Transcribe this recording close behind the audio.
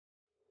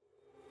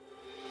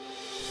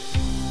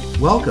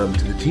Welcome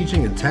to the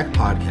Teaching in Tech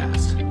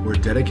Podcast, where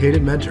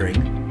dedicated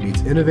mentoring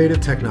meets innovative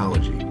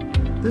technology.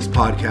 This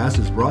podcast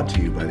is brought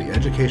to you by the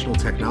educational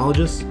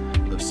technologists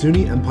of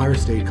SUNY Empire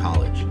State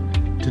College.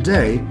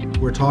 Today,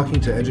 we're talking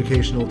to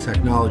educational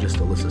technologist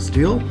Alyssa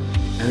Steele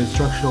and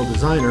instructional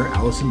designer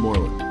Allison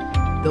Moreland.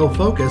 They'll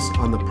focus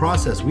on the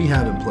process we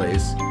have in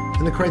place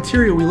and the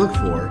criteria we look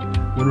for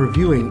when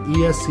reviewing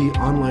ESC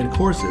online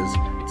courses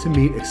to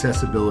meet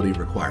accessibility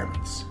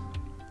requirements.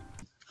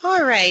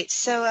 All right,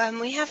 so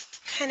we have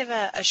kind of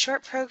a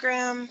short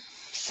program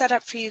set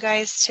up for you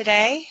guys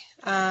today.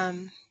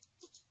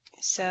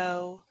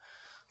 So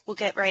we'll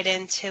get right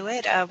into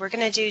it. We're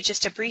going to do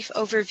just a brief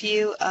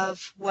overview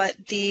of what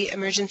the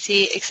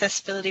emergency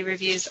accessibility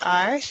reviews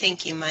are.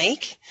 Thank you,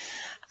 Mike.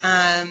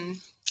 Then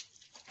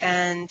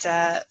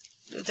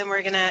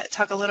we're going to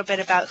talk a little bit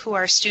about who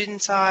our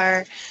students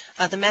are,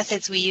 the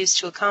methods we use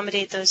to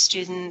accommodate those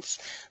students,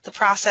 the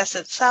process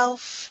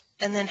itself,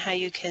 and then how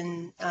you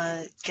can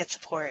get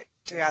support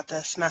throughout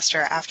the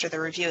semester after the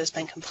review has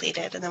been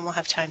completed, and then we'll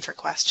have time for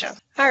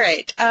questions. All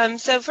right,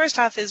 so first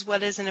off is,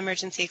 what is an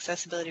emergency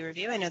accessibility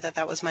review? I know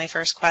that was my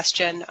first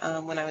question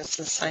when I was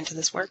assigned to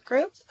this work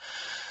group.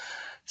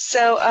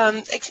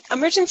 So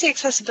emergency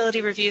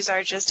accessibility reviews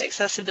are just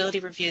accessibility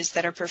reviews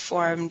that are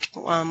performed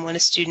when a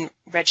student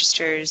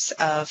registers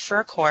for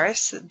a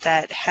course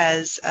that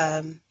has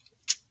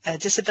a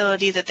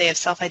disability that they have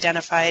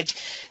self-identified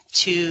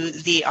to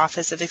the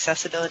Office of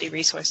Accessibility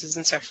Resources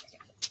and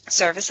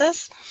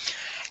Services.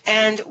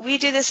 And we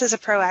do this as a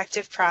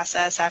proactive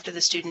process after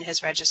the student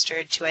has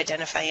registered to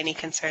identify any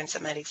concerns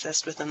that might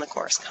exist within the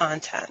course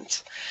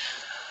content.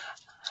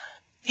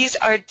 These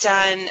are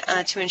done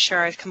to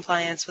ensure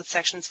compliance with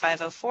Sections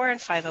 504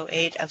 and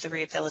 508 of the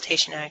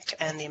Rehabilitation Act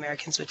and the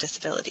Americans with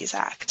Disabilities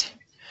Act.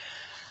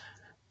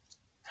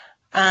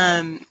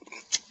 I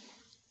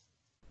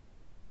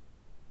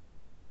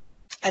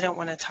don't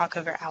want to talk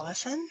over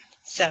Allison,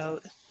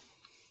 so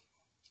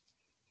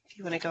if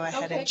you want to go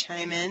ahead and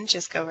chime in,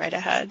 just go right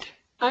ahead.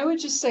 I would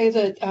just say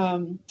that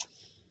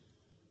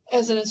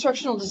as an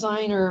instructional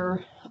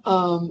designer,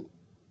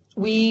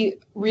 we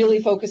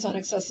really focus on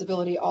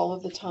accessibility all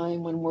of the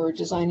time when we're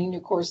designing new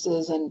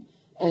courses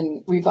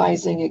and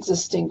revising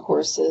existing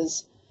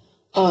courses.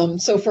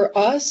 So for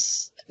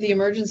us, the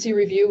emergency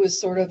review is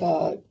sort of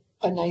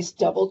a nice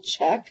double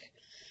check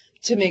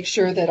to make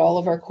sure that all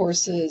of our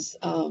courses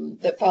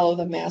that follow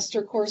the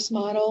master course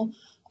model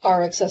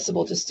are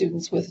accessible to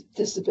students with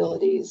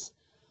disabilities.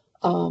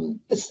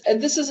 This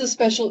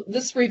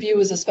review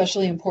is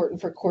especially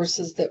important for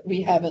courses that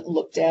we haven't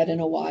looked at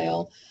in a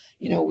while.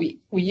 You know, we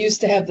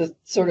used to have the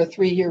sort of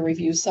 3-year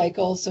review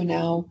cycle. So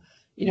now,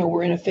 you know,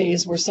 we're in a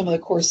phase where some of the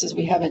courses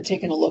we haven't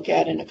taken a look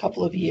at in a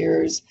couple of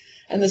years,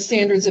 and the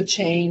standards have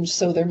changed.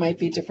 So there might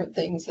be different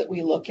things that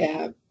we look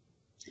at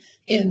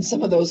in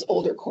some of those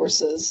older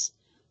courses.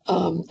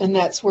 And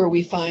that's where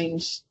we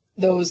find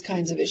those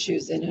kinds of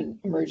issues in an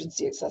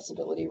emergency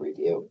accessibility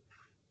review.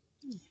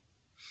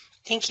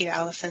 Thank you,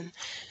 Allison.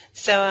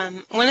 So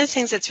one of the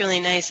things that's really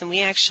nice, and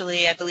we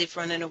actually, I believe,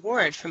 run an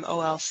award from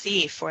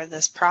OLC for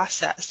this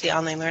process, the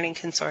Online Learning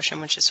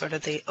Consortium, which is sort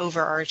of the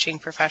overarching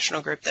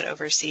professional group that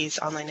oversees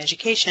online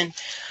education,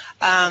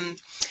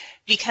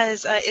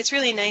 because it's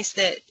really nice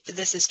that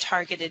this is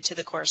targeted to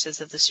the courses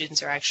that the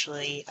students are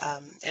actually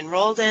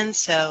enrolled in.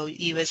 So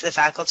you as the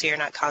faculty are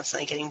not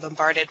constantly getting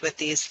bombarded with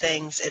these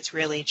things. It's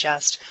really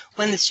just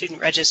when the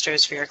student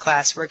registers for your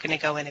class, we're going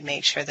to go in and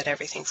make sure that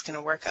everything's going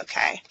to work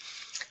okay.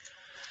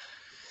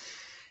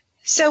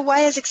 So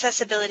why is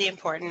accessibility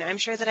important? I'm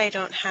sure that I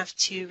don't have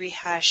to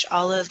rehash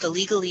all of the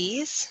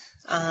legalese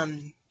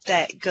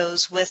that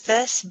goes with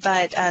this,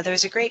 but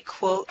there's a great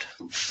quote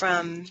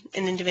from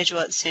an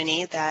individual at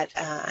SUNY that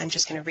I'm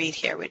just going to read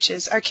here, which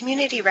is, "Our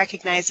community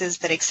recognizes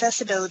that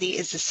accessibility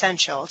is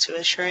essential to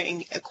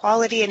assuring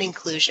equality and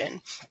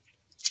inclusion.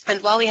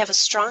 And while we have a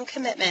strong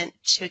commitment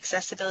to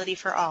accessibility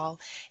for all,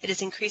 it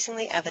is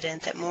increasingly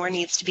evident that more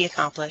needs to be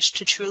accomplished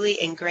to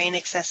truly ingrain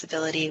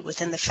accessibility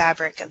within the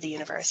fabric of the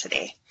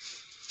university."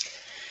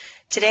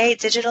 Today,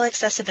 digital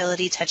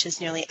accessibility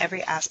touches nearly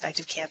every aspect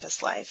of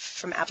campus life,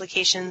 from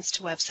applications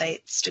to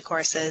websites to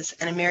courses,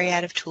 and a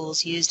myriad of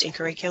tools used in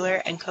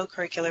curricular and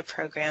co-curricular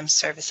programs,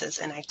 services,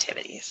 and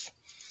activities.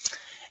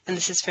 And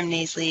this is from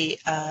Naisley,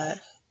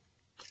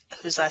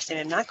 whose last name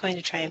I'm not going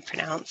to try and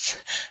pronounce,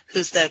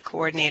 who's the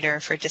coordinator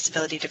for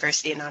Disability,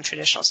 Diversity, and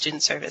Non-Traditional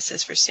Student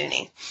Services for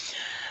SUNY.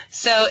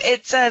 So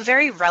it's a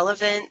very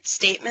relevant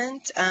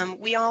statement.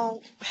 We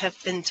all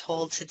have been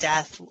told to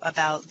death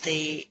about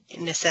the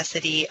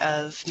necessity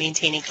of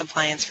maintaining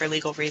compliance for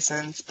legal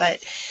reasons,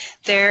 but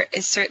there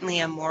is certainly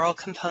a moral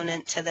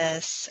component to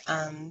this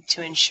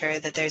to ensure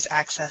that there's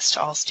access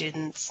to all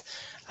students.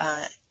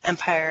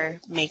 Empire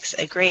makes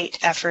a great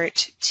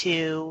effort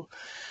to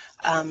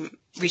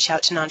reach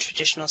out to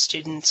non-traditional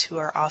students who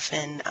are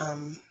often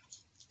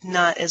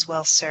not as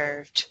well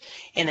served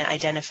in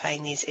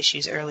identifying these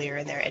issues earlier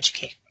in their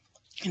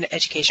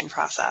education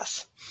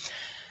process.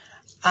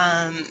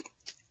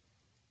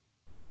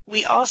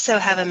 We also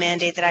have a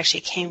mandate that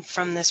actually came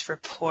from this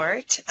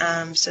report.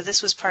 So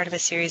this was part of a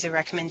series of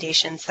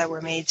recommendations that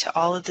were made to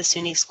all of the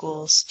SUNY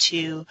schools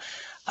to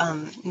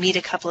meet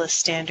a couple of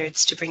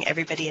standards to bring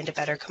everybody into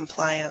better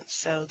compliance.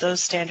 So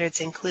those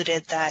standards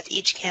included that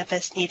each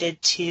campus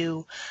needed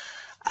to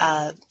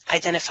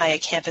identify a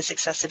campus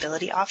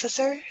accessibility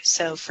officer.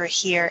 So for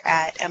here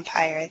at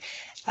Empire,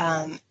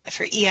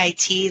 for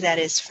EIT, that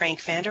is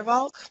Frank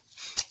Vandervalk.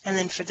 And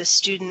then for the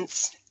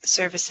students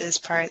services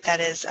part, that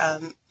is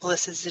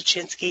Melissa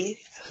Zachinsky,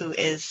 who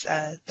is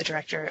the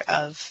director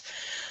of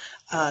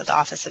the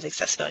Office of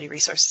Accessibility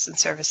Resources and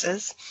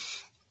Services.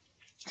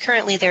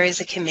 Currently, there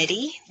is a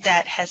committee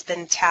that has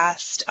been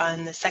tasked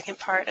on the second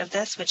part of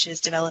this, which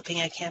is developing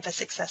a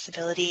campus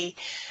accessibility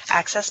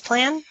access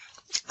plan.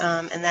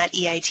 And that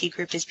EIT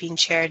group is being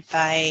chaired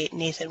by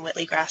Nathan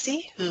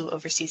Whitley-Grassi, who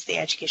oversees the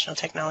Educational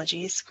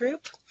Technologies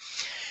group.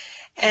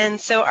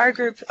 And so our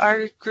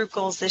group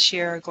goals this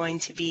year are going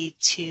to be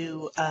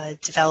to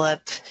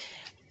develop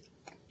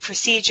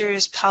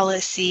procedures,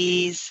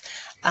 policies,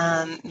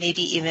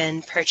 maybe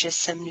even purchase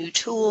some new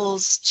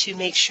tools to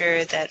make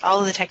sure that all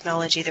of the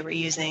technology that we're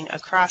using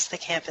across the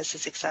campus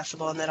is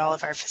accessible and that all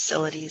of our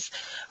facilities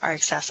are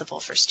accessible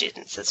for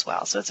students as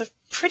well. So it's a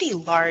pretty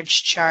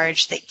large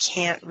charge that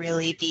can't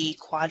really be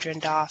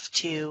quadrant off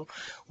to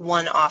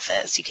one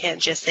office. You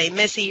can't just say,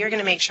 Missy, you're going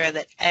to make sure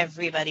that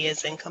everybody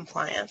is in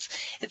compliance.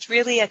 It's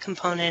really a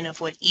component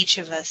of what each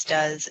of us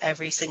does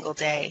every single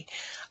day,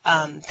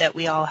 that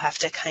we all have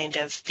to kind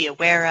of be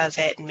aware of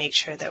it and make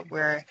sure that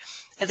we're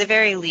at the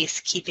very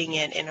least keeping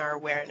it in our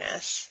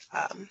awareness.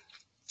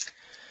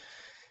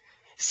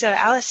 So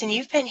Allison,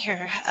 you've been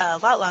here a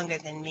lot longer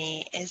than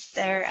me. Is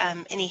there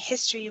any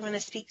history you want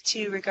to speak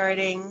to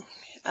regarding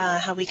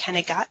how we kind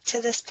of got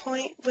to this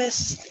point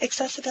with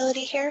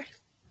accessibility here?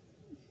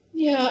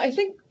 Yeah, I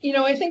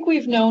think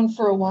we've known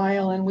for a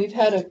while, and we've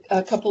had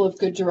a couple of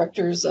good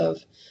directors of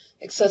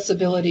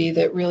accessibility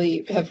that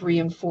really have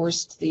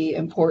reinforced the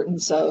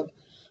importance of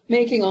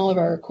making all of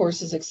our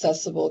courses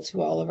accessible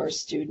to all of our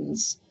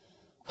students.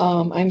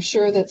 I'm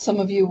sure that some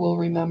of you will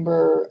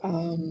remember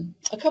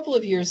a couple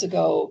of years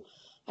ago,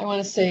 I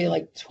want to say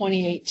like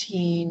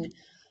 2018,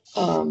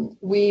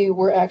 we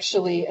were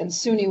actually, and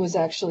SUNY was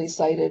actually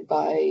cited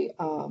by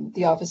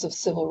the Office of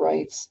Civil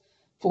Rights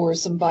for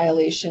some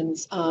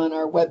violations on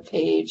our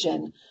webpage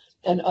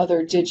and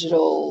other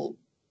digital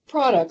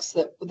products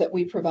that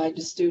we provide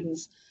to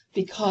students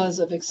because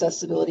of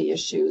accessibility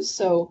issues.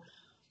 So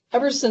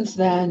ever since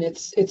then,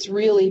 it's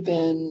really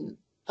been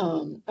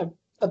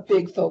a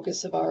big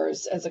focus of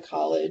ours as a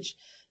college.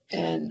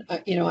 And,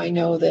 I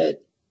know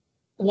that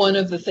one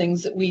of the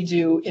things that we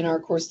do in our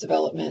course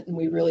development, and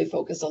we really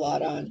focus a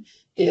lot on,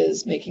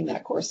 is making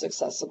that course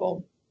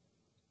accessible.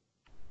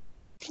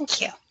 Thank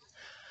you.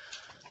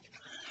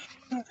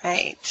 All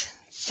right.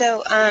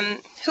 So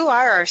who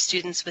are our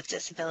students with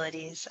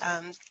disabilities?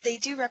 They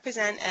do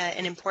represent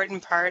an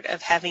important part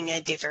of having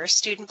a diverse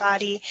student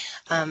body.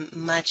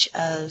 Much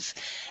of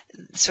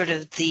sort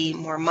of the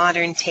more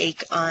modern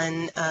take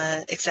on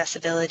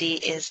accessibility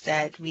is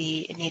that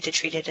we need to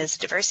treat it as a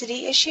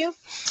diversity issue.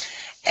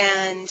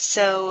 And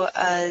so,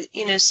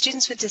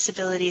 students with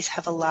disabilities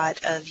have a lot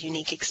of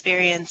unique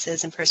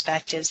experiences and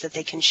perspectives that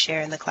they can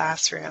share in the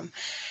classroom.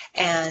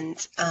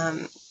 And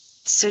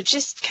so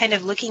just kind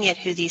of looking at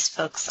who these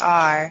folks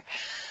are,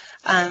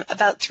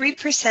 about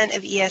 3%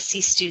 of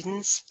ESC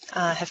students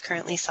have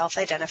currently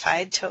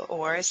self-identified to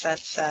ORS,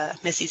 that's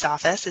Missy's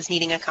office, as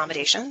needing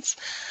accommodations.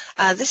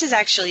 This is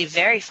actually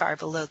very far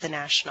below the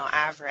national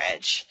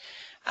average.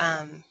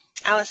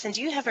 Allison,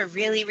 do you have a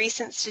really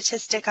recent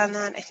statistic on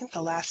that? I think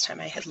the last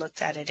time I had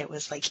looked at it, it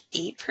was like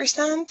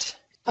 8%.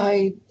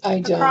 I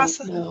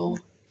don't know.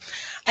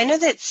 I know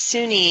that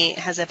SUNY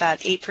has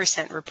about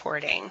 8%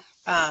 reporting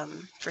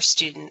for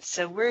students.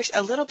 So we're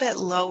a little bit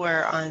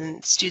lower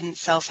on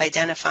students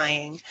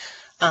self-identifying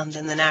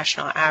than the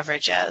national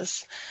average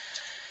is.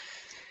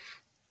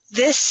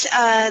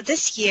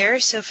 This year,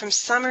 so from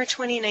summer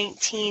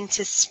 2019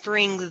 to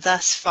spring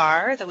thus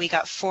far, that we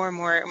got 4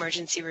 more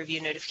emergency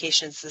review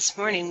notifications this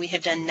morning, we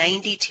have done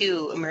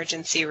 92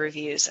 emergency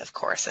reviews of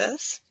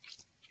courses.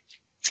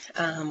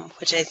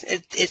 Which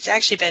it's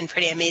actually been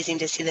pretty amazing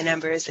to see the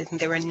numbers. I think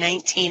there were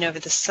 19 over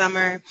the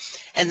summer,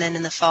 and then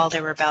in the fall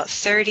there were about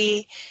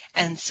 30,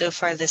 and so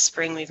far this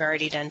spring we've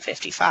already done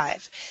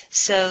 55.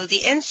 So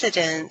the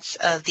incidence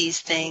of these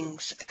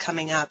things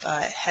coming up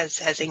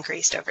has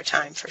increased over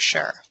time for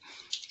sure.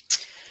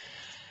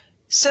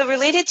 So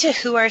related to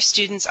who our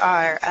students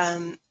are,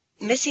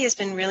 Missy has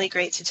been really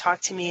great to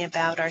talk to me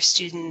about our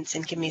students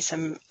and give me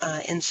some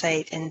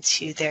insight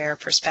into their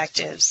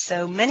perspectives.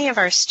 So many of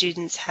our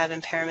students have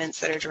impairments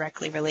that are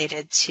directly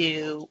related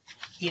to,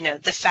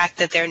 the fact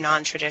that they're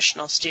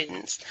non-traditional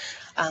students,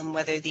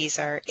 whether these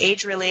are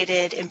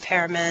age-related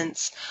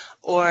impairments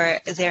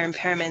or they're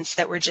impairments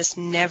that were just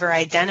never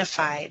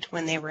identified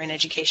when they were in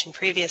education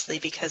previously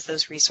because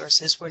those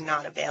resources were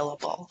not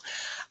available.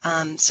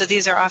 So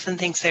these are often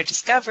things they're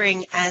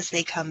discovering as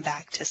they come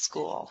back to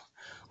school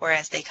or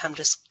as they come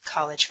to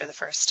college for the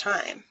first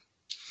time.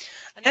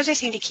 Another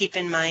thing to keep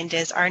in mind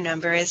is our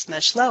number is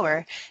much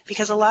lower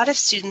because a lot of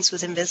students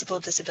with invisible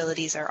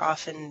disabilities are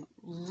often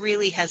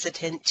really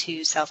hesitant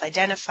to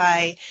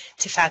self-identify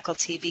to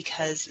faculty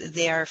because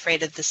they are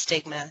afraid of the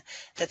stigma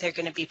that they're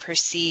going to be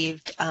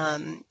perceived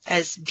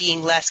as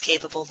being less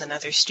capable than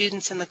other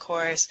students in the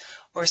course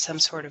or some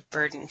sort of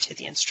burden to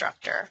the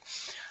instructor.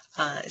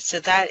 So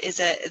that is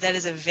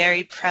a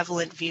very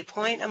prevalent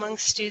viewpoint among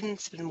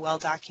students, been well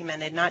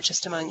documented, not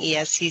just among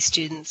ESC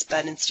students,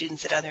 but in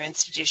students at other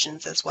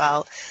institutions as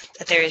well,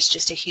 that there is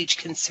just a huge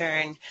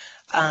concern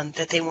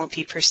that they won't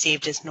be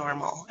perceived as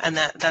normal, and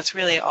that's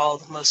really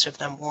all most of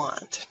them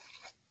want.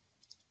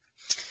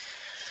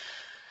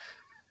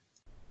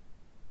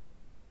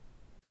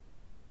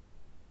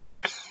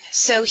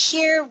 So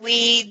here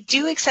we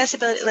do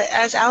accessibility,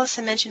 as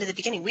Allison mentioned at the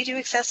beginning, we do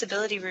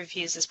accessibility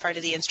reviews as part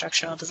of the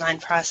instructional design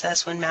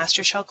process when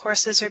master shell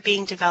courses are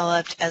being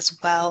developed, as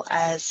well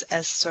as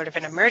sort of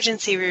an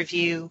emergency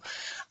review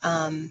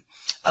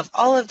of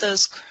all of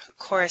those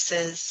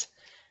courses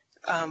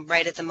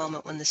right at the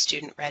moment when the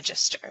student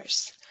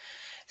registers.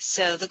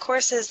 So the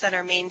courses that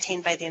are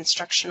maintained by the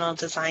instructional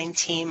design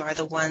team are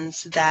the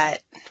ones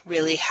that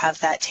really have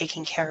that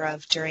taken care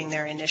of during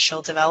their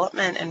initial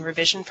development and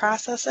revision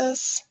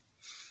processes.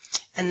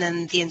 And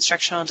then the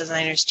instructional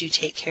designers do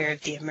take care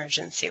of the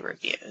emergency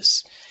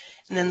reviews.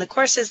 And then the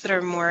courses that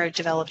are more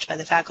developed by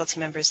the faculty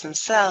members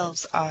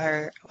themselves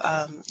are,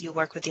 you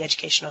work with the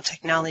educational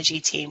technology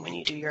team when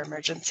you do your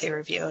emergency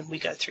review, and we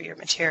go through your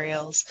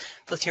materials,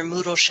 both your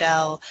Moodle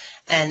shell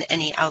and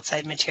any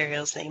outside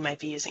materials that you might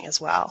be using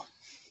as well.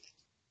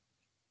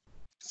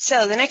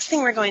 So the next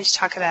thing we're going to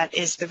talk about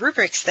is the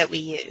rubrics that we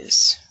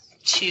use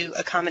to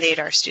accommodate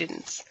our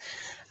students.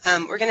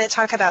 We're going to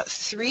talk about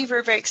 3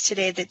 rubrics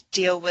today that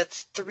deal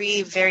with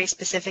 3 very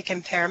specific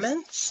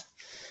impairments.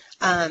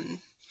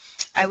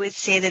 I would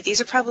say that these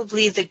are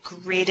probably the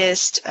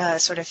greatest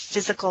sort of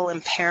physical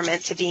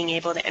impairment to being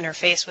able to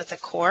interface with the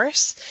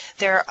course.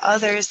 There are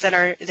others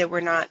that we're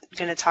not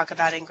going to talk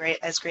about in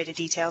as great a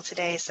detail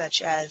today,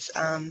 such as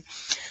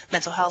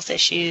mental health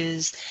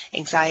issues,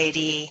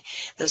 anxiety,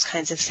 those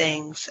kinds of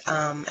things,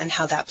 and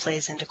how that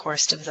plays into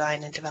course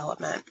design and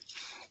development.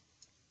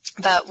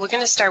 But we're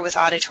going to start with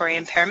auditory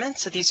impairment.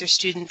 So these are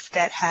students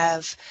that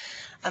have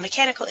a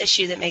mechanical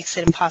issue that makes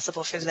it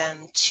impossible for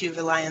them to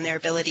rely on their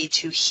ability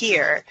to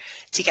hear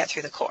to get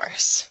through the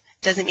course.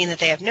 Doesn't mean that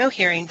they have no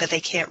hearing, but they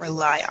can't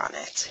rely on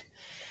it.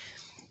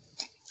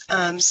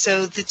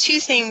 So the 2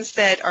 things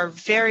that are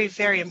very,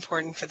 very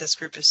important for this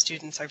group of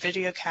students are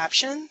video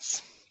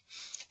captions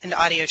and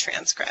audio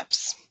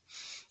transcripts.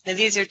 Now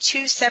these are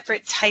 2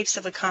 separate types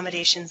of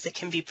accommodations that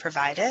can be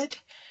provided.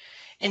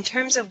 In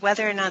terms of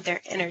whether or not they're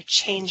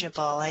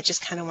interchangeable, I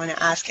just kind of want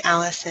to ask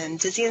Allison,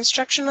 does the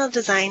instructional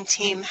design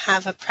team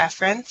have a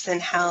preference in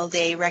how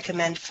they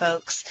recommend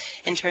folks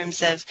in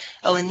terms of,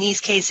 oh, in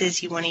these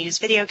cases you want to use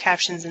video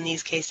captions, in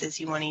these cases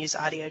you want to use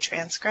audio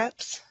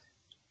transcripts?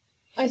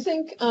 I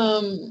think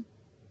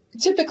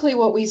typically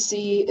what we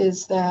see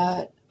is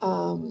that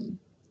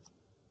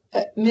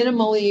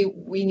minimally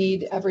we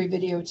need every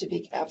video to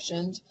be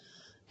captioned,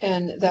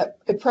 and that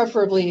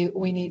preferably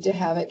we need to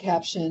have it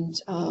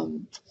captioned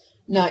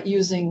not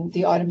using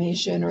the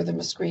automation or the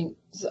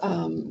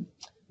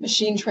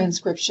machine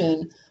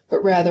transcription,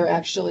 but rather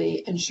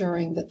actually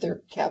ensuring that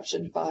they're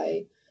captioned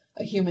by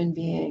a human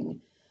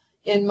being.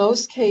 In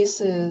most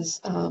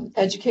cases,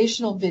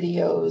 educational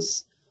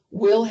videos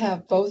will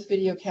have both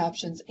video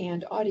captions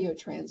and audio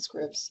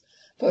transcripts,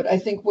 but I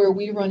think where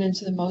we run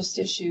into the most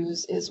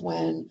issues is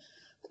when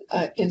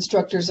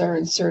instructors are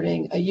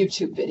inserting a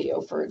YouTube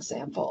video, for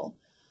example.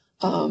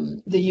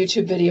 The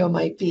YouTube video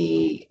might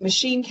be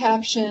machine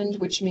captioned,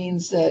 which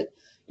means that,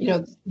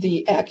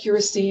 the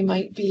accuracy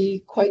might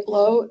be quite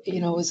low,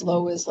 as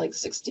low as like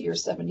 60 or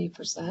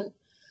 70%.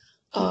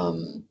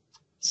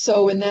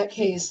 So in that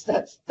case,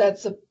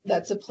 that's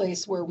a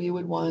place where we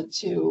would want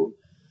to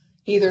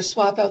either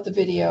swap out the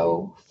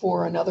video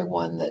for another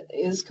one that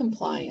is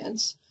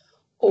compliant,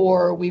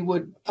 or we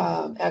would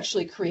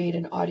actually create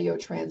an audio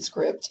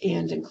transcript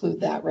and include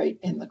that right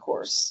in the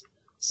course,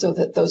 so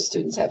that those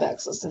students have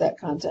access to that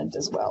content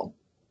as well.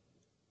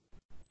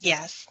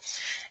 Yes.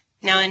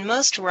 Now, in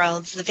most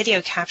worlds, the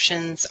video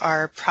captions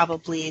are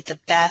probably the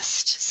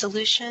best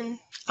solution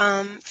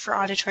for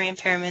auditory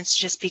impairments,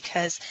 just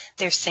because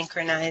they're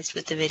synchronized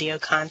with the video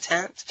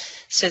content.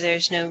 So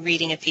there's no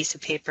reading a piece of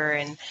paper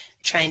and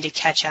trying to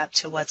catch up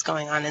to what's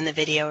going on in the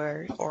video,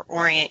 or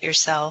orient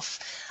yourself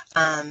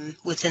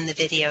within the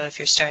video if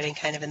you're starting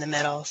kind of in the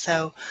middle.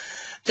 So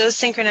those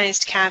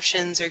synchronized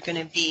captions are going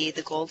to be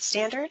the gold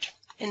standard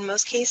in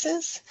most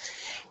cases.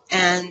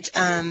 And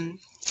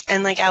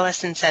like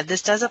Allison said,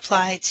 this does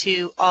apply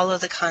to all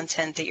of the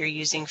content that you're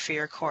using for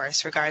your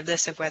course,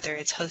 regardless of whether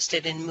it's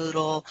hosted in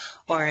Moodle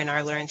or in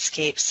our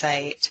LearnScape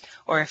site,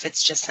 or if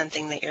it's just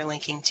something that you're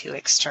linking to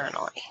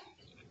externally.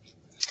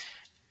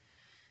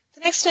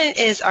 The next one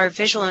is our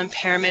visual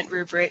impairment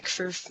rubric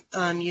for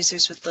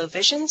users with low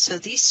vision. So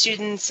these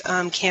students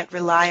can't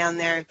rely on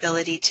their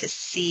ability to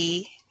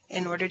see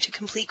in order to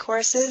complete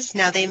courses.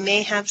 Now, they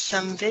may have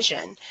some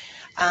vision,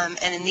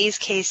 And in these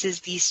cases,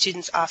 these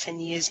students often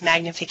use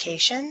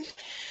magnification.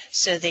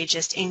 So they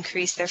just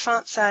increase their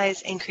font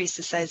size, increase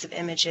the size of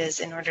images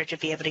in order to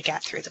be able to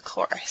get through the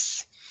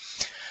course.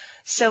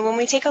 So when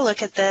we take a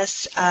look at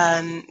this,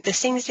 the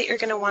things that you're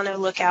going to want to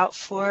look out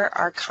for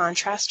are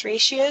contrast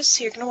ratios.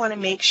 So you're going to want to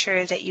make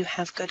sure that you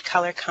have good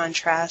color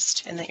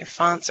contrast and that your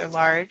fonts are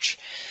large.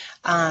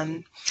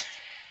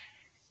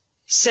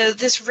 So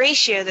this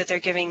ratio that they're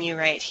giving you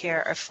right here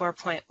of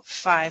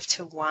 4.5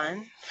 to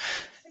 1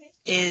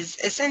 is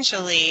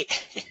essentially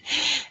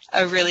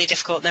a really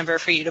difficult number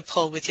for you to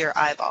pull with your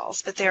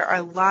eyeballs, but there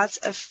are lots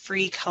of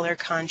free color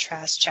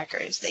contrast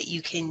checkers that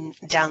you can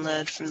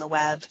download from the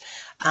web.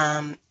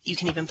 You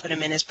can even put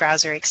them in as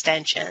browser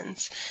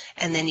extensions,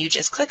 and then you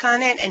just click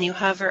on it and you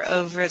hover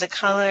over the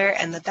color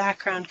and the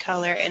background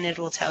color, and it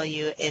will tell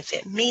you if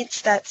it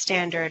meets that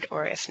standard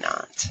or if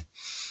not.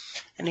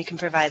 And we can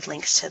provide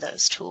links to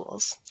those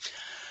tools.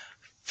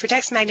 For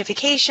text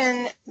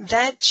magnification,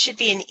 that should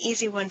be an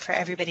easy one for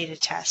everybody to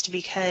test,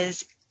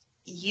 because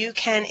you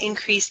can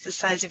increase the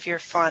size of your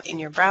font in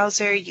your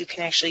browser. You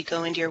can actually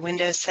go into your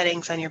Windows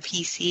settings on your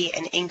PC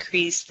and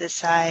increase the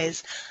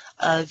size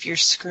of your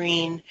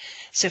screen.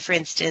 So for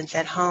instance,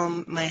 at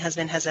home, my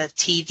husband has a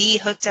TV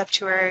hooked up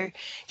to our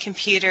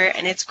computer,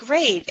 and it's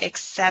great,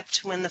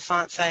 except when the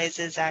font size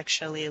is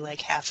actually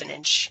like half an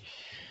inch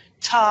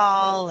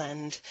tall,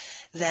 and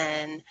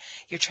then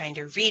you're trying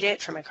to read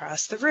it from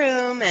across the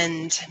room,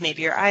 and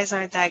maybe your eyes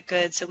aren't that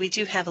good. So we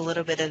do have a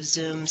little bit of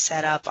zoom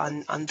set up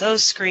on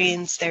those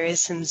screens. There is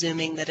some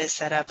zooming that is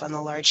set up on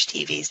the large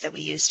TVs that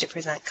we use to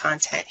present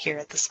content here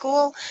at the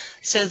school,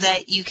 so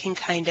that you can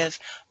kind of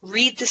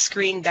read the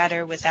screen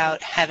better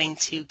without having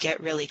to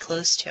get really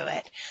close to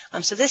it.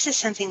 So this is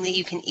something that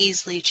you can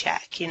easily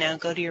check. You know,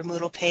 go to your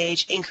Moodle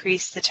page,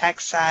 increase the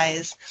text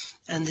size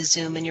and the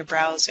zoom in your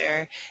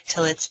browser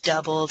till it's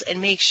doubled, and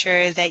make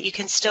sure that you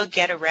can still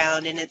get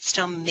around and it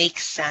still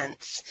makes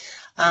sense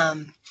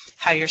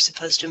how you're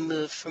supposed to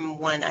move from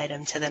one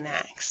item to the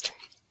next.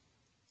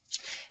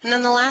 And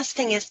then the last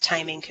thing is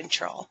timing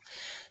control.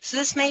 So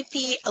this might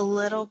be a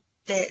little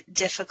bit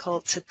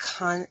difficult to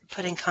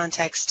put in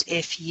context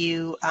if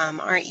you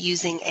aren't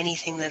using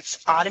anything that's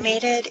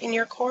automated in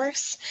your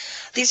course.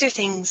 These are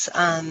things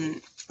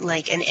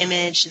like an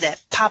image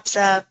that pops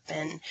up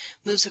and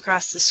moves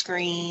across the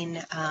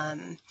screen,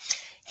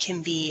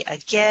 can be a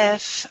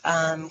GIF,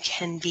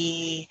 can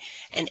be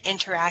an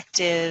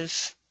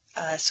interactive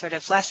sort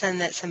of lesson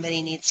that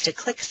somebody needs to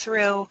click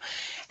through.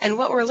 And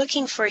what we're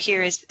looking for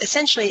here is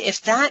essentially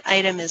if that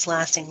item is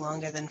lasting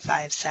longer than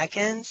 5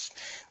 seconds,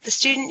 the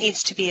student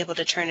needs to be able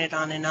to turn it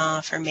on and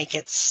off or make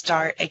it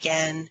start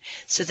again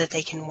so that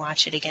they can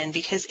watch it again.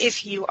 Because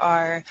if you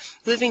are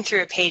moving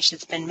through a page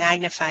that's been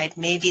magnified,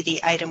 maybe the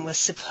item was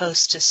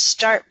supposed to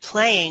start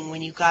playing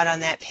when you got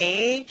on that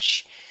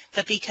page,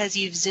 but because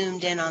you've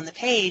zoomed in on the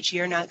page,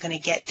 you're not going to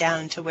get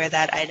down to where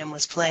that item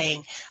was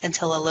playing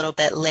until a little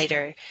bit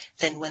later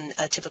than when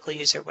a typical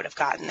user would have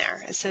gotten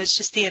there. And so it's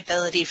just the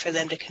ability for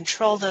them to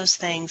control those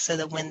things so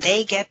that when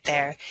they get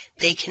there,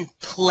 they can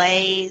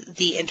play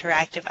the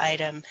interactive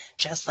item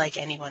just like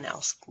anyone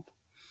else.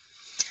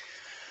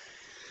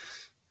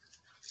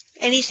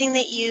 Anything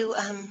that you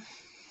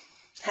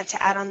had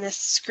to add on this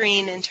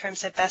screen in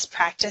terms of best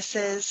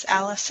practices,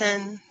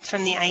 Allison,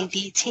 from the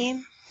ID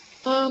team?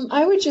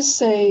 I would just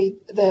say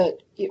that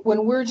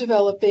when we're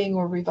developing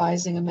or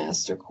revising a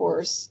master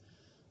course,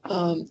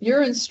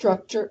 your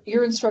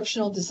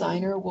instructional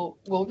designer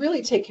will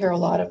really take care of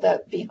a lot of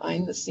that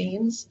behind the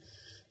scenes.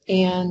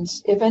 And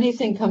if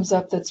anything comes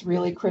up that's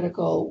really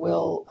critical,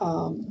 we'll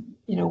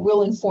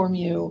inform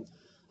you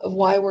of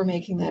why we're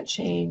making that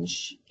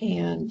change.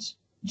 And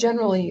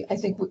generally, I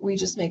think we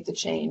just make the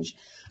change.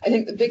 I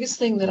think the biggest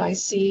thing that I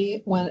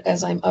see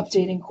as I'm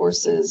updating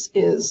courses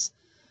is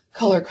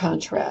color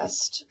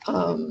contrast.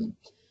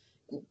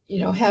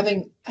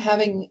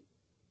 Having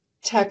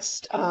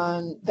text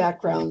on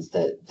backgrounds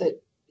that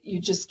you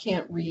just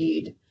can't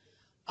read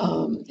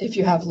if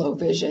you have low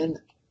vision.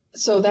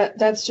 So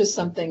that's just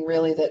something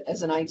really that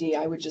as an ID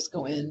I would just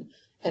go in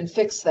and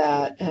fix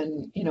that,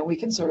 and we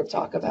can sort of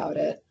talk about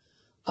it.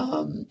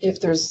 If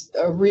there's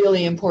a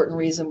really important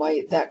reason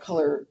why that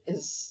color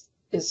is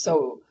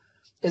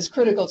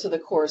critical to the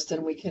course,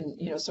 then we can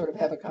sort of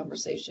have a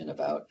conversation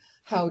about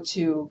how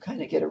to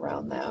kind of get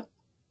around that.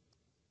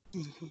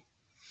 Mm-hmm.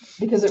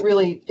 Because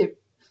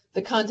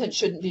the content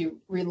shouldn't be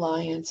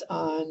reliant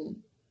on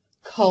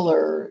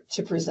color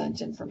to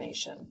present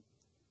information.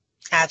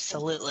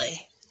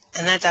 Absolutely.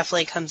 And that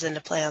definitely comes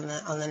into play on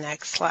the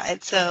next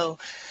slide. So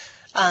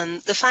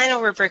the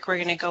final rubric we're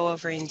going to go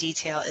over in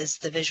detail is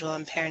the visual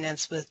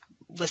impairments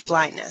with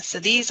blindness. So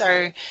these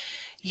are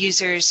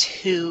users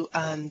who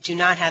do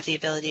not have the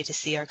ability to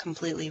see, are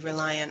completely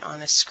reliant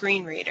on a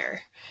screen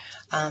reader.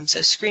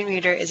 So screen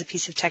reader is a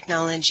piece of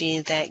technology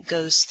that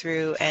goes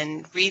through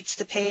and reads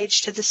the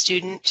page to the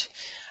student.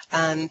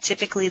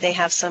 Typically they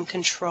have some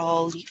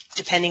control,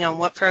 depending on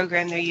what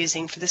program they're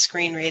using for the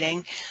screen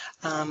reading,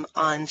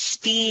 on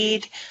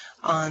speed,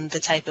 on the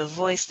type of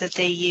voice that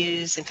they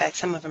use. In fact,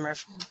 some of them are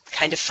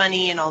kind of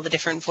funny and all the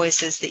different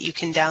voices that you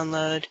can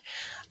download.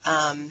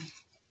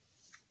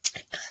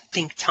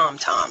 Think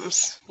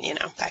Tom-Toms,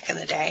 back in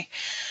the day.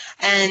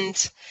 And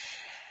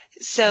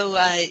so,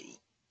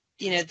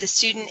 the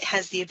student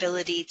has the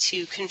ability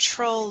to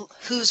control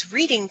who's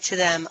reading to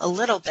them a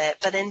little bit,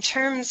 but in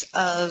terms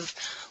of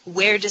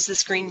where does the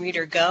screen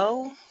reader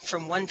go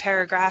from one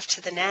paragraph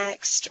to the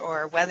next,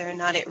 or whether or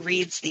not it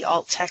reads the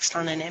alt text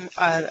on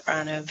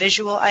a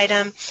visual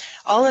item,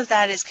 all of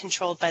that is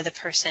controlled by the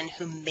person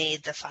who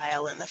made the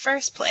file in the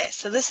first place.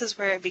 So this is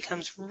where it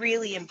becomes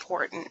really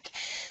important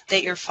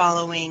that you're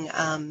following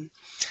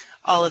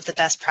all of the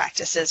best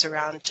practices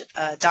around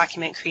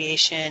document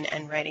creation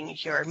and writing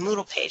your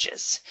Moodle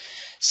pages.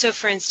 So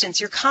for instance,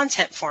 your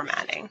content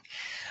formatting.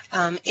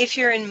 If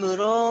you're in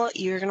Moodle,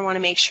 you're going to want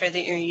to make sure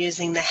that you're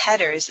using the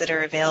headers that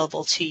are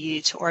available to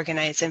you to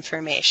organize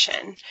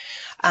information.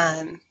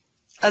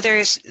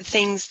 Other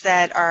things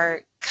that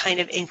are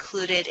kind of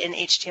included in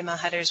HTML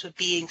headers would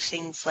be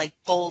things like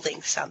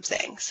bolding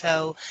something.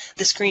 So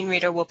the screen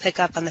reader will pick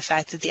up on the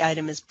fact that the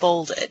item is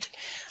bolded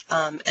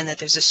and that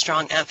there's a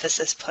strong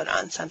emphasis put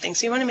on something.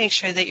 So you want to make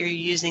sure that you're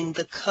using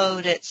the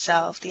code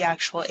itself, the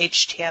actual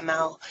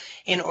HTML,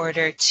 in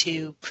order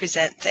to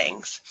present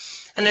things.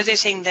 Another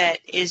thing that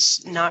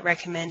is not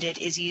recommended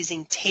is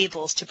using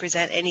tables to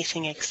present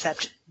anything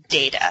except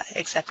data,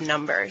 except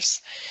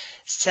numbers.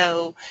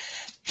 So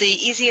the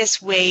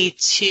easiest way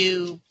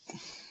to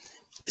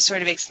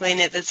sort of explain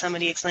it, that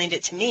somebody explained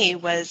it to me,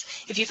 was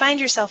if you find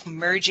yourself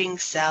merging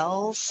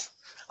cells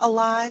a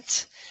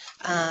lot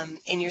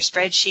in your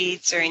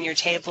spreadsheets or in your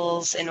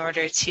tables in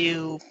order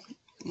to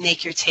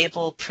make your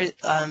table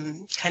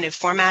kind of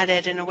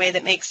formatted in a way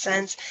that makes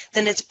sense,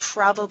 then it's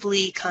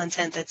probably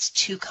content that's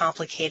too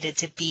complicated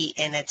to be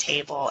in a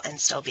table and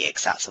still be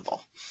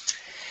accessible.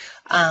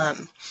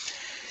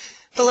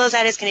 Below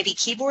that is going to be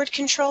keyboard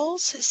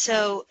controls.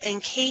 So in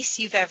case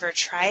you've ever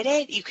tried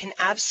it, you can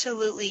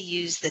absolutely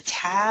use the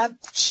Tab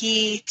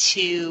key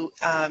to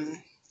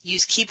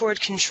use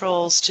keyboard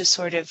controls to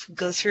sort of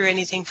go through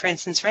anything. For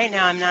instance, right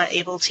now I'm not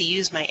able to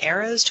use my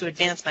arrows to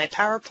advance my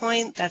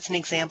PowerPoint. That's an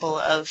example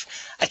of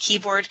a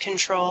keyboard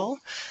control.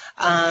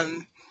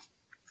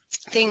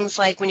 Things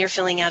like when you're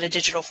filling out a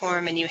digital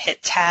form and you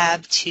hit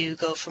Tab to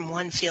go from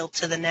one field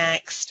to the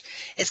next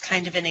is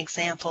kind of an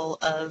example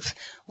of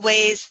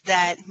ways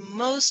that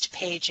most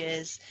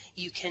pages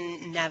you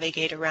can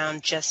navigate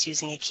around just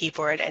using a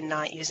keyboard and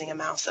not using a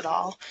mouse at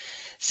all.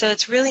 So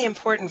it's really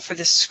important for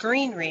the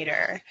screen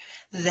reader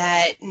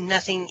that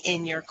nothing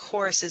in your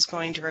course is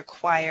going to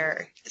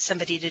require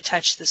somebody to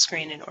touch the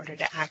screen in order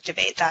to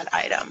activate that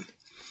item.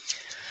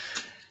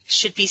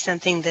 Should be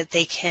something that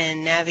they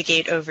can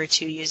navigate over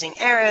to using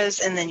arrows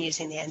and then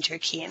using the Enter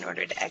key in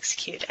order to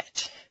execute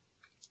it.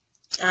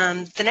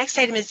 The next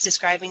item is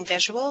describing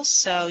visuals.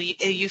 So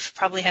you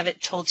probably have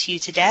it told to you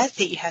to death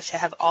that you have to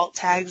have alt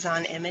tags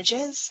on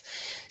images.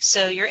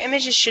 So your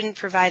images shouldn't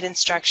provide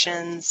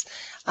instructions.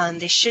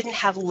 They shouldn't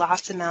have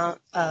large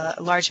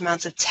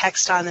amounts of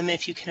text on them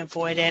if you can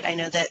avoid it. I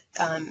know that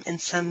in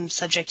some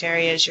subject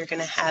areas you're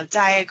going to have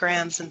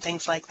diagrams and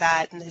things like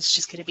that, and it's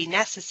just going to be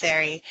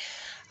necessary.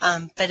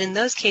 But in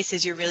those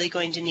cases, you're really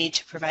going to need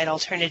to provide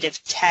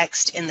alternative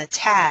text in the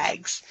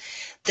tags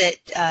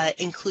that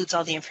includes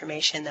all the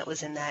information that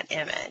was in that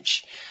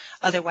image.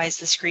 Otherwise,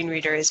 the screen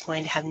reader is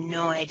going to have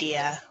no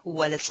idea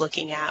what it's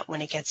looking at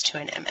when it gets to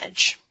an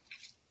image.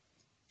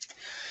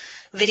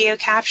 Video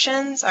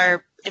captions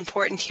are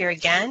important here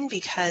again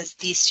because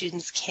these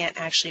students can't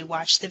actually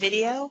watch the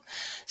video.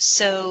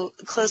 So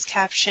closed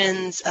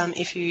captions,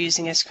 if you're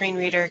using a screen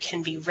reader,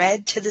 can be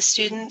read to the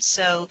students.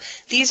 So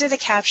these are the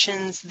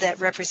captions that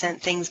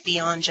represent things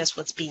beyond just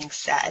what's being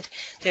said.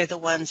 They're the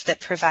ones that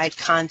provide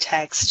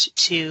context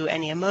to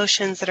any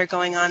emotions that are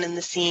going on in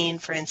the scene.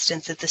 For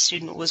instance, if the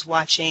student was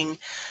watching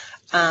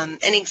an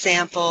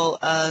example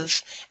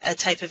of a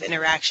type of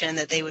interaction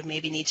that they would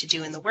maybe need to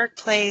do in the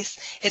workplace.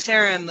 If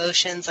there are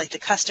emotions like the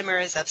customer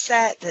is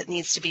upset that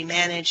needs to be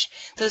managed,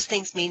 those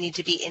things may need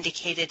to be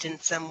indicated in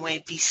some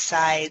way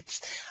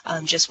besides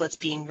just what's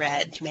being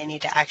read. You may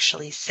need to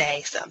actually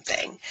say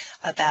something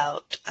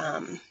about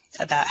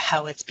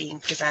how it's being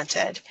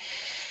presented.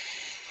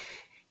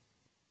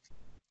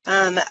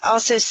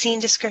 Also,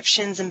 scene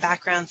descriptions and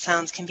background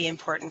sounds can be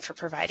important for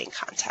providing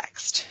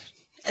context.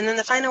 And then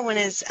the final one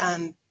is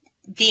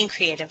being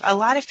creative. A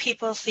lot of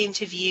people seem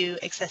to view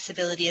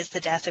accessibility as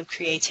the death of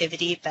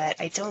creativity, but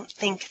I don't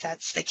think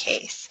that's the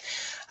case.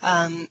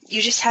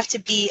 You just have to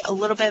be a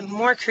little bit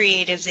more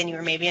creative than you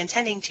were maybe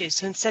intending to.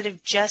 So instead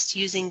of just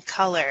using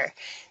color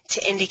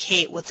to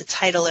indicate what the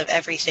title of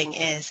everything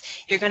is,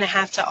 you're going to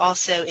have to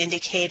also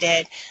indicate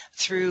it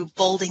through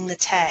bolding the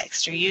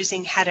text or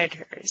using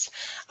headers.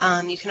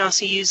 You can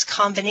also use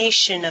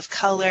combination of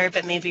color,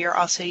 but maybe you're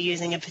also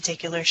using a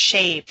particular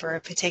shape or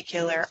a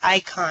particular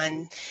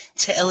icon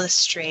to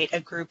illustrate a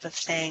group of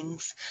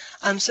things.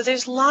 So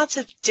there's lots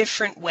of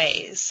different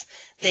ways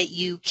that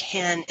you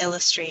can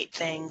illustrate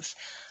things,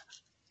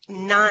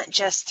 not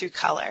just through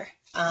color.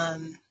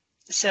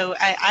 So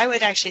I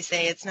would actually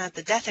say it's not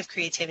the death of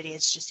creativity,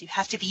 it's just you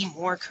have to be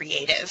more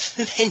creative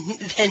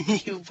than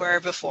you were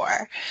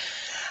before.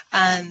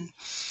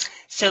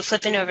 So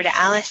flipping over to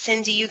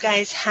Allison, do you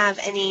guys have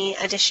any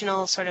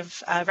additional sort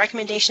of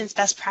recommendations,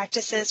 best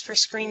practices for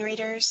screen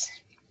readers?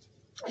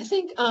 I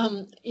think,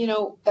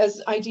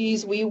 as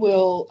IDs, we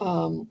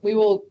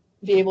will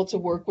be able to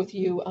work with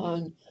you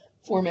on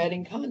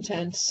formatting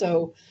content.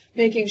 So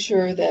making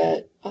sure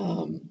that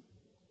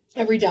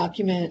every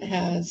document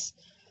has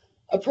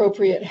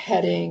appropriate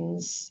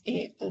headings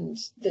and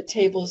the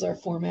tables are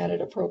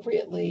formatted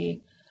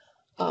appropriately.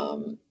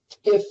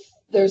 If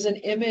there's an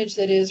image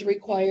that is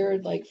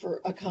required, like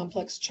for a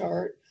complex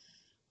chart,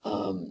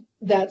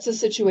 that's a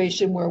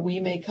situation where we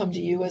may come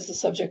to you as the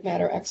subject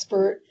matter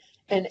expert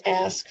and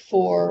ask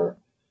for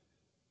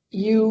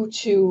you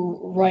to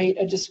write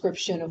a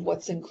description of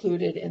what's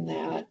included in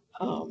that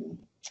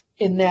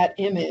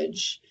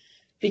image,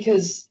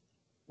 because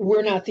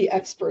we're not the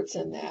experts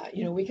in that.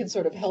 We can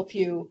sort of help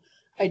you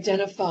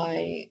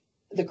identify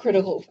the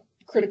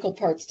critical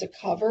parts to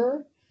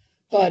cover.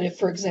 But if,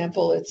 for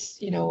example, it's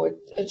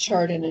a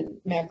chart in a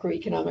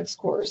macroeconomics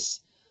course,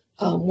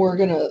 we're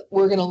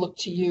gonna look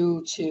to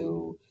you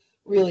to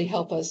really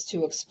help us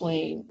to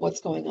explain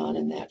what's going on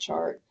in that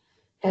chart.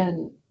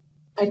 And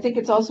I think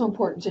it's also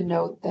important to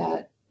note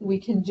that we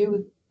can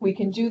do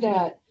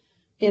that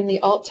in the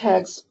alt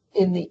tags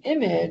in the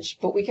image,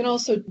 but we can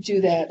also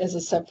do that as a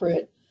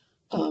separate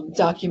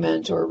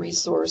document or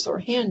resource or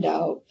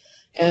handout.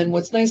 And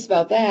what's nice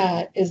about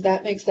that is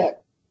that makes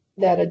that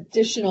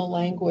additional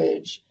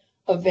language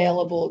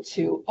available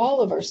to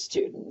all of our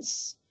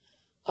students,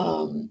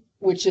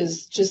 which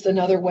is just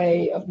another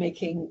way of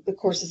making the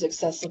courses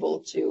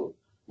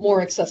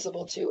more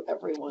accessible to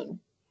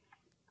everyone.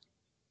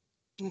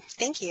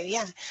 Thank you.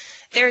 Yeah,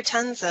 there are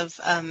tons of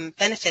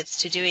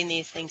benefits to doing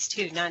these things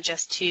too, not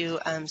just to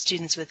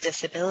students with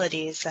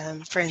disabilities.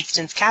 For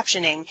instance,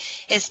 captioning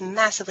is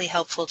massively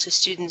helpful to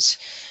students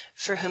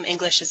for whom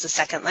English is a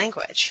second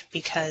language,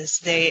 because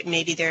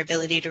maybe their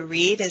ability to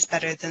read is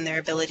better than their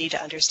ability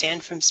to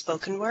understand from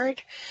spoken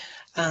word.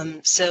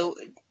 So,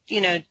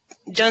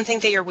 don't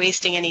think that you're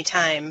wasting any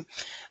time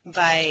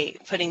by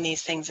putting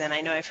these things in. I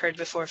know I've heard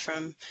before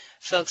from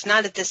folks,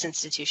 not at this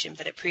institution,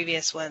 but at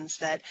previous ones,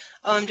 that,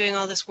 oh, I'm doing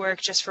all this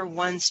work just for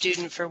one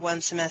student for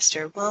one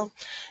semester. Well,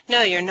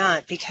 no, you're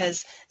not,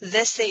 because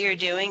this that you're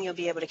doing, you'll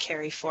be able to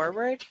carry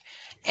forward,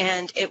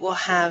 and it will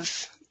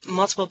have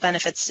multiple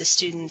benefits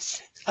to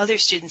other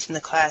students in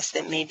the class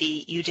that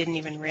maybe you didn't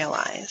even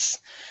realize.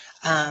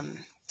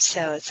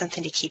 So it's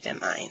something to keep in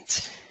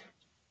mind.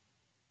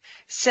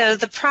 So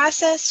the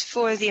process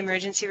for the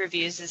emergency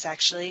reviews is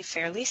actually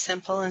fairly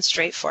simple and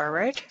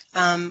straightforward.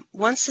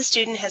 Once the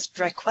student has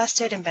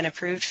requested and been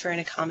approved for an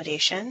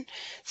accommodation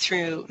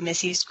through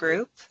Missy's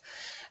group,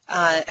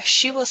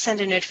 she will send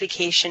a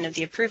notification of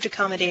the approved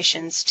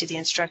accommodations to the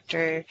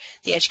instructor,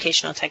 the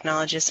educational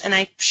technologist, and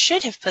I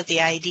should have put the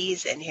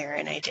IDs in here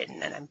and I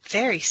didn't, and I'm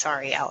very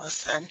sorry,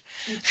 Allison.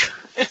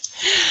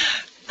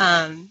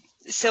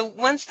 So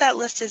once that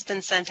list has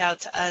been sent out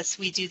to us,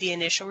 we do the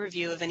initial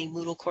review of any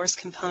Moodle course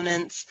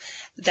components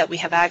that we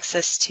have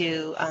access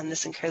to.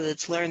 This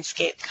includes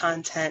LearnScape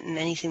content and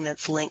anything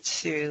that's linked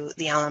through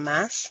the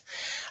LMS.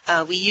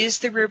 We use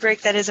the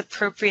rubric that is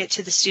appropriate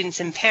to the student's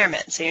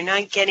impairment. So you're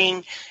not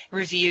getting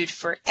reviewed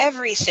for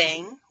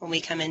everything when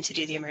we come in to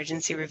do the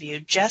emergency review,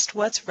 just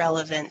what's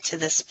relevant to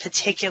this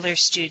particular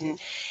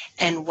student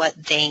and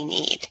what they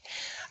need.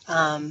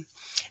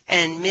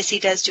 And Missy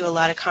does do a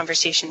lot of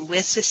conversation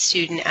with the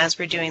student as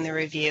we're doing the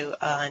review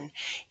on,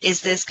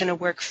 is this going to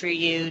work for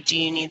you? Do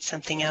you need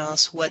something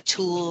else? What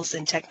tools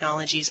and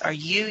technologies are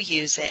you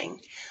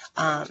using?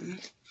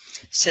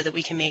 So that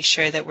we can make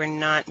sure that we're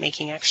not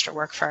making extra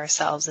work for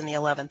ourselves in the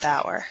 11th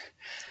hour.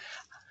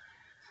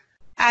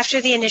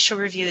 After the initial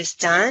review is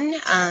done,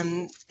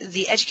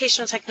 the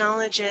educational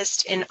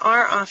technologist in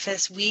our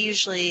office, we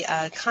usually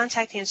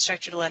contact the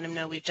instructor to let them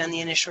know we've done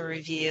the initial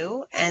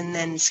review and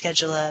then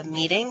schedule a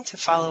meeting to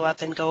follow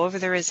up and go over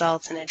the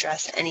results and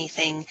address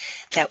anything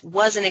that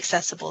wasn't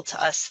accessible to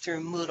us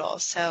through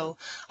Moodle. So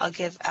I'll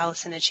give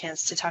Allison a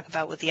chance to talk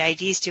about what the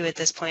IDs do at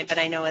this point, but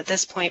I know at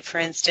this point, for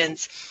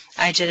instance,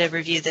 I did a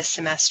review this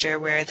semester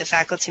where the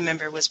faculty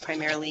member was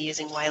primarily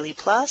using Wiley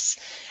Plus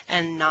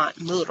and not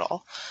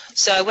Moodle.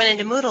 So I went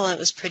into Moodle and it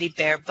was pretty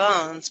bare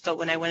bones, but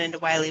when I went into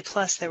Wiley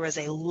Plus, there was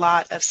a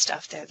lot of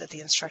stuff there that the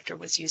instructor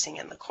was using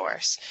in the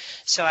course.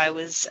 So I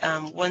was,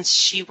 once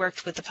she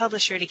worked with the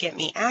publisher to get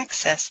me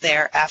access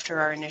there after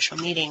our initial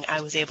meeting,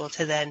 I was able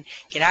to then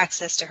get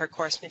access to her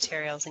course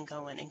materials and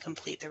go in and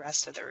complete the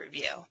rest of the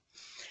review.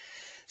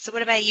 So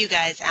what about you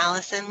guys?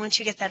 Allison, once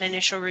you get that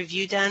initial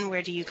review done,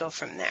 where do you go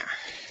from there?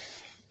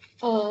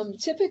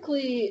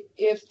 Typically,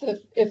 if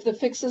the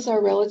fixes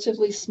are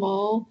relatively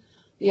small,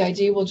 the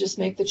ID will just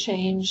make the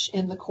change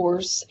in the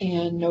course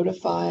and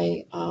notify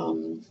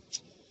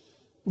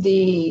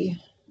the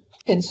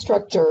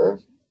instructor.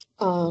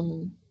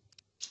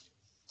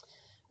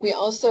 We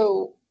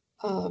also,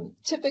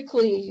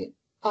 typically,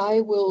 I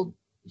will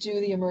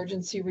do the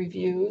emergency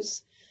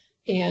reviews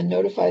and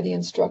notify the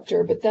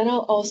instructor, but then I'll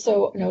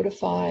also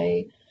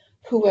notify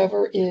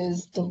whoever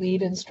is the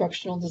lead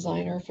instructional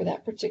designer for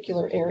that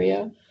particular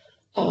area.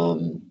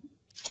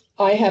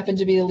 I happen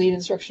to be the lead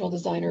instructional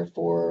designer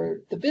for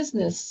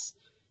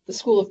the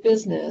School of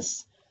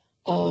Business.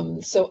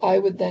 So I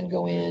would then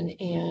go in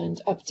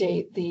and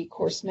update the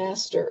course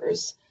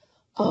masters.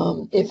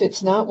 If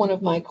it's not one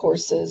of my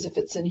courses, if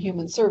it's in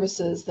human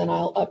services, then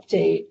I'll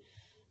update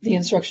the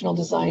instructional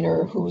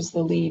designer who's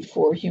the lead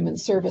for human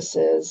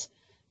services,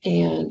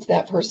 and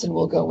that person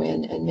will go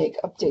in and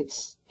make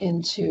updates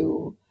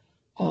into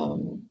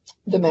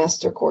the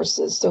master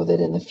courses so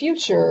that in the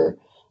future,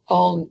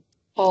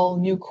 all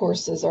new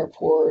courses are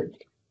poured,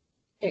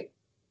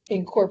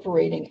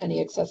 incorporating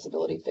any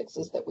accessibility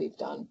fixes that we've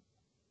done.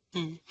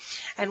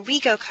 And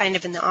we go kind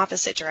of in the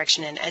opposite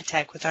direction in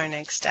EdTech with our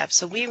next step.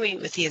 So we meet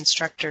with the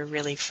instructor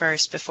really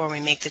first before we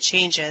make the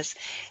changes,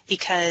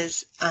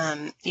 because,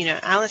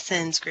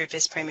 Allison's group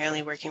is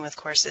primarily working with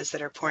courses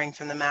that are pouring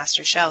from the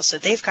master shell. So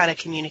they've got to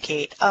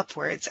communicate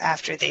upwards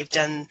after they've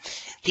done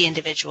the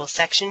individual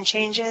section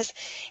changes.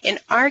 In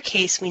our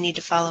case, we need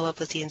to follow up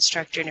with the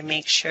instructor to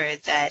make sure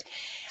that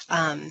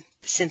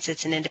since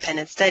it's an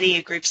independent study,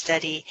 a group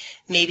study,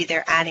 maybe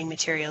they're adding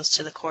materials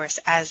to the course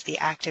as the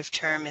active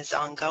term is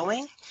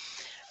ongoing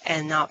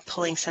and not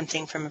pulling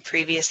something from a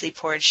previously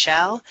poured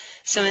shell.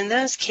 So in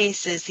those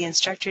cases, the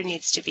instructor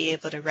needs to be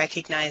able to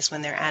recognize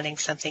when they're adding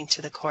something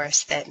to the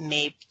course that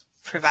may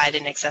provide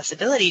an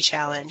accessibility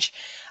challenge,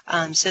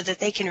 so that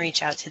they can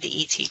reach out to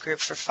the ET group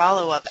for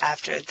follow-up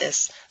after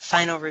this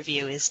final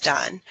review is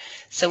done.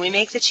 So we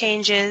make the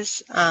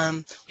changes.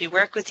 We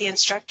work with the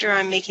instructor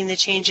on making the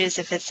changes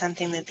if it's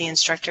something that the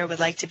instructor would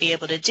like to be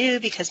able to do,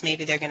 because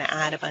maybe they're going to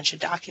add a bunch of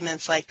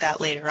documents like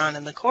that later on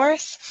in the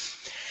course.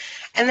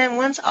 And then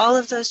once all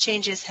of those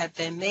changes have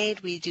been made,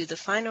 we do the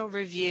final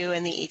review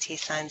and the ET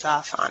signs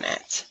off on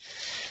it.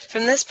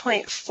 From this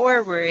point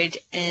forward,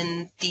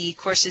 in the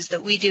courses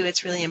that we do,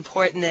 it's really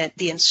important that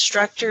the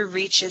instructor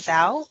reaches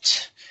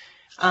out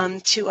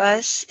to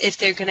us if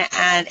they're going to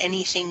add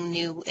anything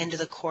new into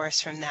the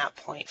course from that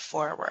point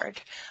forward.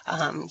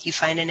 You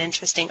find an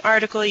interesting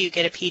article, you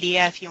get a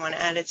PDF, you want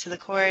to add it to the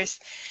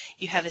course,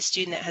 you have a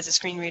student that has a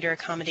screen reader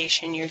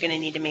accommodation, you're going to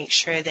need to make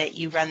sure that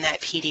you run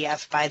that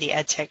PDF by the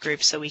EdTech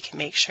group so we can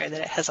make sure that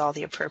it has all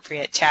the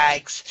appropriate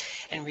tags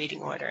and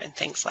reading order and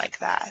things like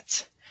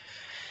that.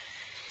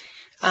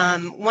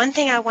 One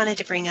thing I wanted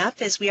to bring up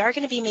is we are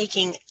going to be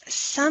making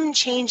some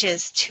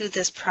changes to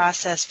this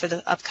process for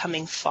the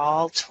upcoming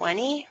fall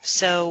 20.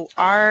 So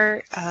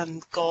our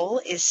goal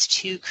is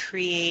to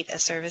create a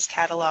service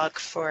catalog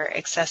for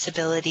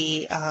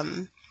accessibility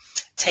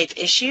type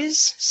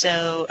issues.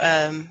 So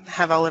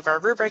have all of our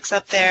rubrics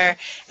up there,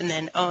 and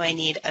then, I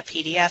need a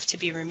PDF to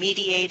be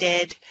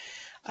remediated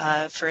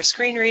for a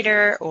screen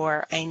reader,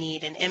 or I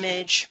need an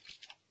image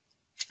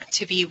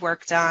to be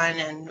worked on,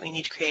 and we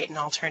need to create an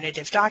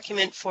alternative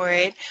document for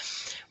it.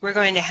 We're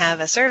going to have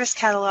a service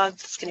catalog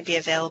that's going to be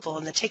available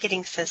in the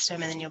ticketing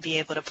system, and then you'll be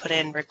able to put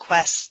in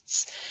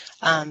requests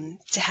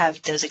to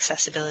have those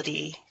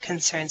accessibility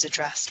concerns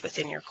addressed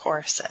within your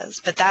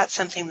courses. But that's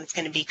something that's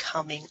going to be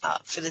coming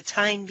up. For the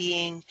time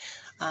being,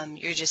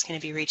 you're just going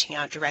to be reaching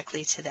out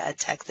directly to the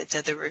EdTech that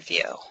did the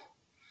review.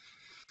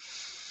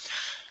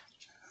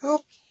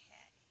 Okay.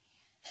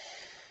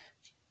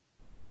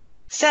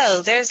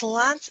 So there's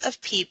lots of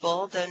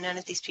people, though none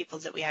of these people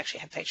that we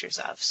actually have pictures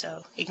of,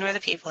 so ignore the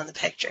people in the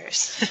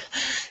pictures,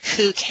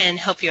 who can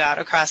help you out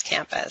across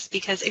campus,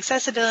 because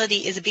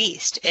accessibility is a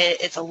beast.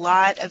 It's a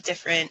lot of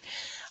different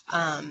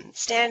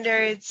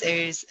standards.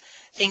 There's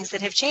things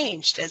that have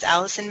changed. As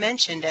Allison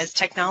mentioned, as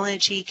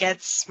technology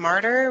gets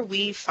smarter,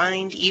 we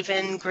find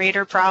even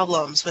greater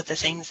problems with the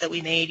things that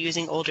we made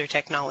using older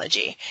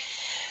technology.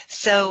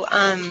 So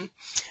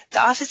the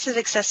Office of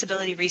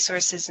Accessibility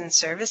Resources and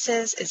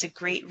Services is a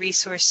great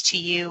resource to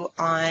you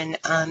on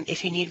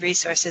if you need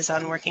resources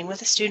on working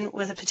with a student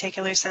with a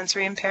particular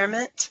sensory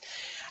impairment.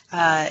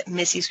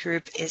 Missy's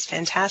group is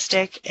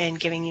fantastic in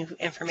giving you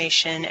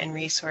information and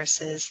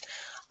resources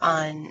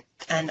on,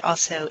 and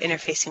also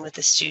interfacing with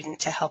the student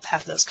to help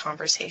have those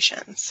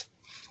conversations.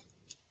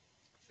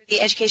 The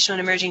Educational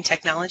and Emerging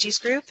Technologies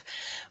group,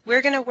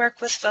 we're going to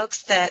work with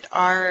folks that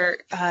are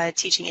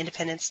teaching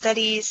independent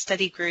studies,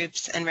 study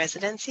groups, and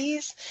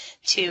residencies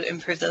to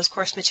improve those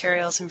course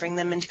materials and bring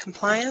them into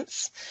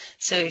compliance.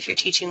 So if you're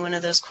teaching one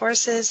of those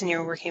courses and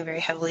you're working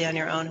very heavily on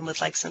your own and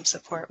would like some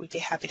support, we'd be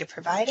happy to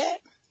provide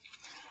it.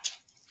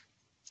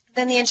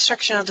 Then the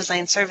Instructional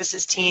Design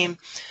Services team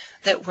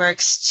that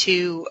works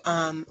to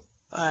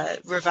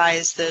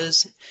revise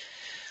those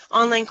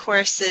online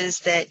courses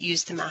that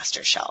use the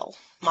master shell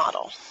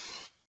model.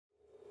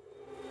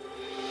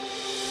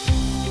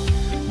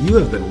 You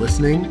have been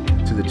listening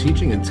to the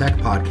Teaching in Tech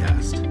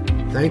podcast.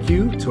 Thank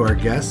you to our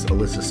guests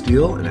Alyssa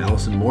Steele and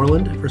Allison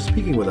Moreland for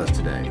speaking with us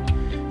today.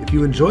 If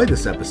you enjoyed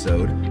this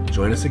episode,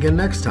 join us again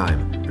next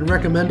time and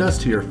recommend us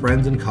to your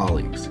friends and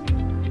colleagues.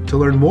 To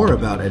learn more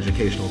about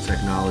educational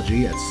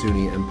technology at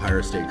SUNY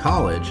Empire State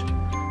College,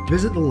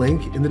 visit the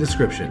link in the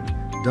description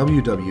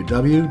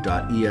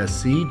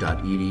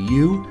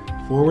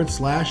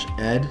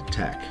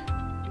www.esc.edu/edtech.